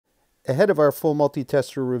ahead of our full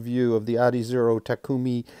multi-tester review of the Adizero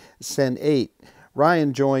Takumi Sen 8,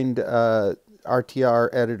 Ryan joined RTR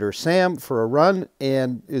editor Sam for a run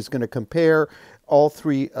and is going to compare all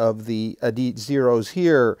three of the adizeros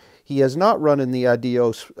here. He has not run in the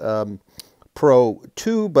Adios Pro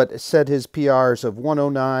 2, but set his PRs of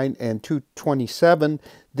 109 and 227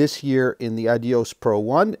 this year in the Adios Pro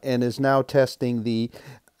 1 and is now testing the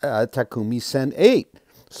Takumi Sen 8.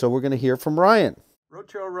 So we're going to hear from Ryan.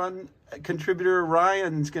 RoadTrailRun contributor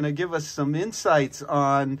Ryan's going to give us some insights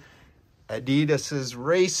on Adidas's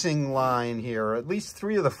racing line here, or at least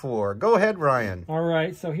three of the four. Go ahead, Ryan. All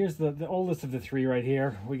right, so here's the oldest of the three right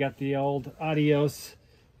here. We got the old Adios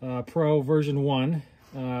Pro version 1.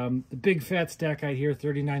 The big fat stack height here,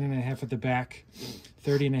 39.5 at the back,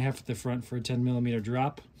 30.5 at the front for a 10mm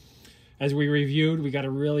drop. As we reviewed, we got a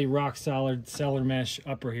really rock solid cellar mesh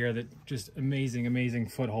upper here that just amazing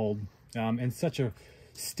foothold. And such a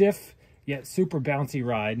stiff yet super bouncy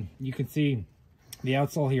ride. You can see the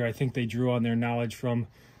outsole here, I think they drew on their knowledge from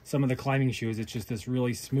some of the climbing shoes. It's just this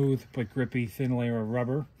really smooth but grippy thin layer of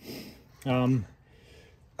rubber.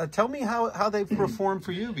 Tell me how they've performed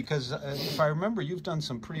for you, because if I remember, you've done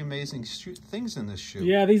some pretty amazing things in this shoe.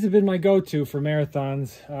 Yeah, these have been my go-to for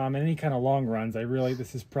marathons and any kind of long runs.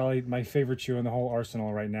 This is probably my favorite shoe in the whole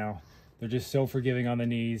arsenal right now. They're just so forgiving on the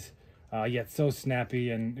knees, yet so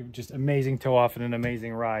snappy and just amazing toe off and an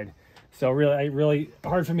amazing ride. So really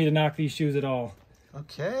hard for me to knock these shoes at all.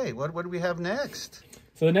 Okay, what do we have next?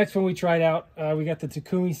 So the next one we tried out, we got the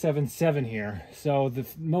Takumi 7 here. So the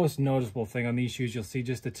most noticeable thing on these shoes, you'll see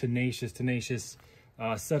just a tenacious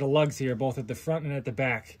set of lugs here, both at the front and at the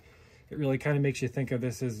back. It really kind of makes you think of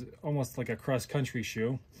this as almost like a cross-country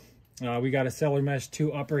shoe. We got a cellar mesh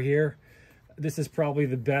 2 upper here. This is probably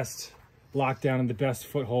the best lockdown and the best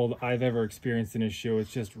foothold I've ever experienced in a shoe.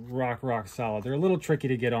 It's just rock solid. They're a little tricky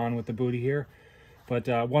to get on with the booty here, but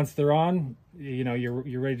once they're on, you know,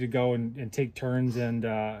 you're ready to go and take turns and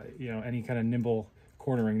you know, any kind of nimble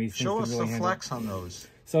cornering. These things Show can us really the handle. flex on those.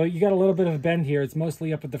 So you got a little bit of a bend here. It's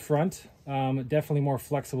mostly up at the front. Definitely more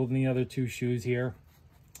flexible than the other two shoes here.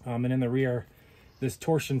 And in the rear, this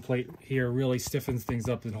torsion plate here really stiffens things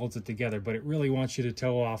up and holds it together, but it really wants you to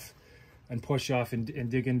toe off and push off and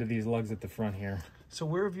dig into these lugs at the front here. So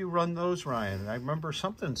where have you run those, Ryan? I remember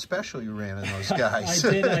something special you ran in those guys.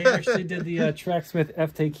 I actually did the Tracksmith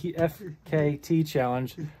FKT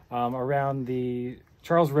challenge around the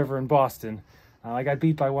Charles River in Boston. I got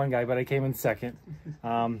beat by one guy, but I came in second.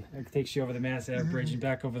 It takes you over the Mass Ave Bridge and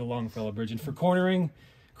back over the Longfellow Bridge. And for cornering,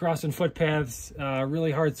 crossing footpaths,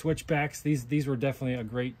 really hard switchbacks, these were definitely a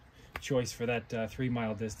great choice for that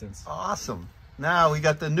 3-mile distance. Awesome. Now we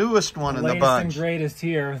got the newest one in the bunch. Latest and greatest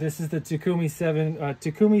here. This is the Takumi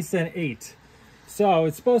Sen 8. So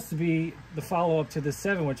it's supposed to be the follow-up to the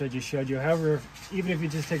 7, which I just showed you. However, even if you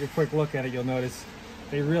just take a quick look at it, you'll notice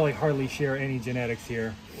they really hardly share any genetics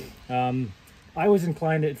here. I was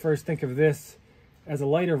inclined to at first think of this as a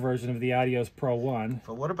lighter version of the Adios Pro 1.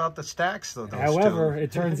 But what about the stacks, though? However,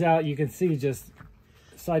 it turns out you can see just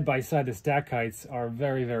side by side the stack heights are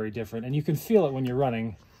very different, and you can feel it when you're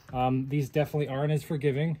running. These definitely aren't as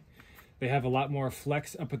forgiving. They have a lot more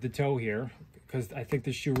flex up at the toe here, because I think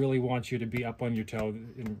the shoe really wants you to be up on your toe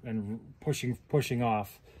and pushing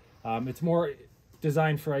off. It's more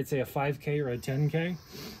designed for, I'd say, a 5K or a 10K,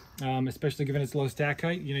 especially given its low stack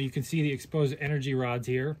height. You know, you can see the exposed energy rods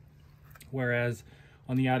here, whereas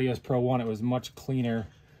on the Adios Pro 1 it was much cleaner,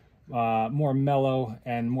 more mellow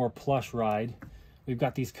and more plush ride. We've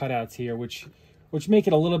got these cutouts here, which make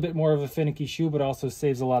it a little bit more of a finicky shoe, but also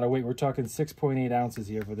saves a lot of weight. We're talking 6.8 ounces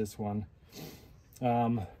here for this one.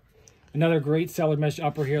 Another great cellar mesh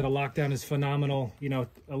upper here. The lockdown is phenomenal. You know,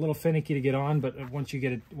 a little finicky to get on, but once you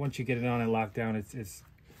get it on and locked down, it's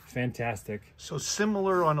fantastic. So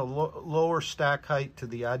similar on a lower stack height to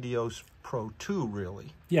the Adios Pro 2,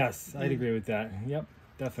 really. Yes, I'd agree with that. Yep,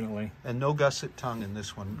 definitely. And no gusset tongue in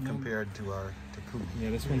this one compared to our Takumi. Yeah,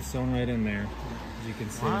 this one's sewn right in there, as you can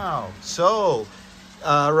see. Wow. So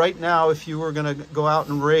right now, if you were going to go out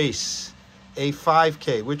and race a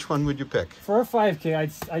 5K, which one would you pick? For a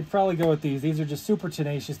 5K, I'd probably go with these. These are just super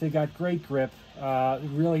tenacious. They got great grip,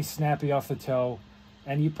 really snappy off the toe,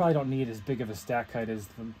 and you probably don't need as big of a stack height as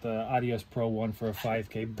the Adios Pro 1 for a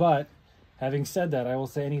 5K. But having said that, I will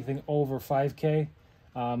say anything over 5K,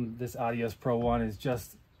 this Adios Pro 1 is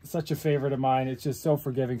just such a favorite of mine. It's just so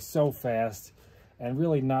forgiving, so fast, and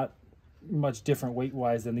really not much different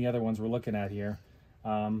weight-wise than the other ones we're looking at here.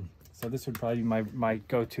 So this would probably be my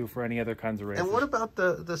go-to for any other kinds of races. And what about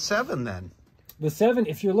the 7 then? The 7,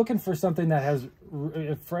 if you're looking for something that has,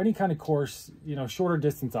 for any kind of course, you know, shorter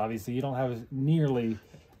distance, obviously, you don't have nearly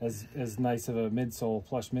as nice of a midsole,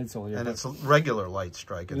 plush midsole here. And it's regular Light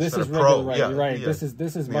Strike instead this is of regular, Pro. right? Yeah, You're right. yeah. This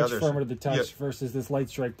is much others, firmer to the touch yeah. versus this Light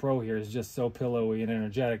Strike Pro here is just so pillowy and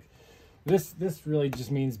energetic. This really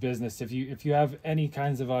just means business. If you have any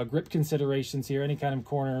kinds of grip considerations here, any kind of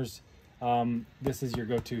corners, this is your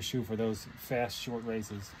go-to shoe for those fast, short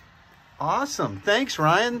races. Awesome. Thanks,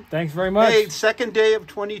 Ryan. Thanks very much. Hey, second day of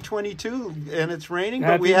 2022, and it's raining, but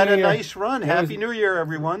Happy we had New a Year. nice run. It Happy was- New Year,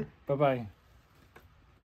 everyone. Bye-bye.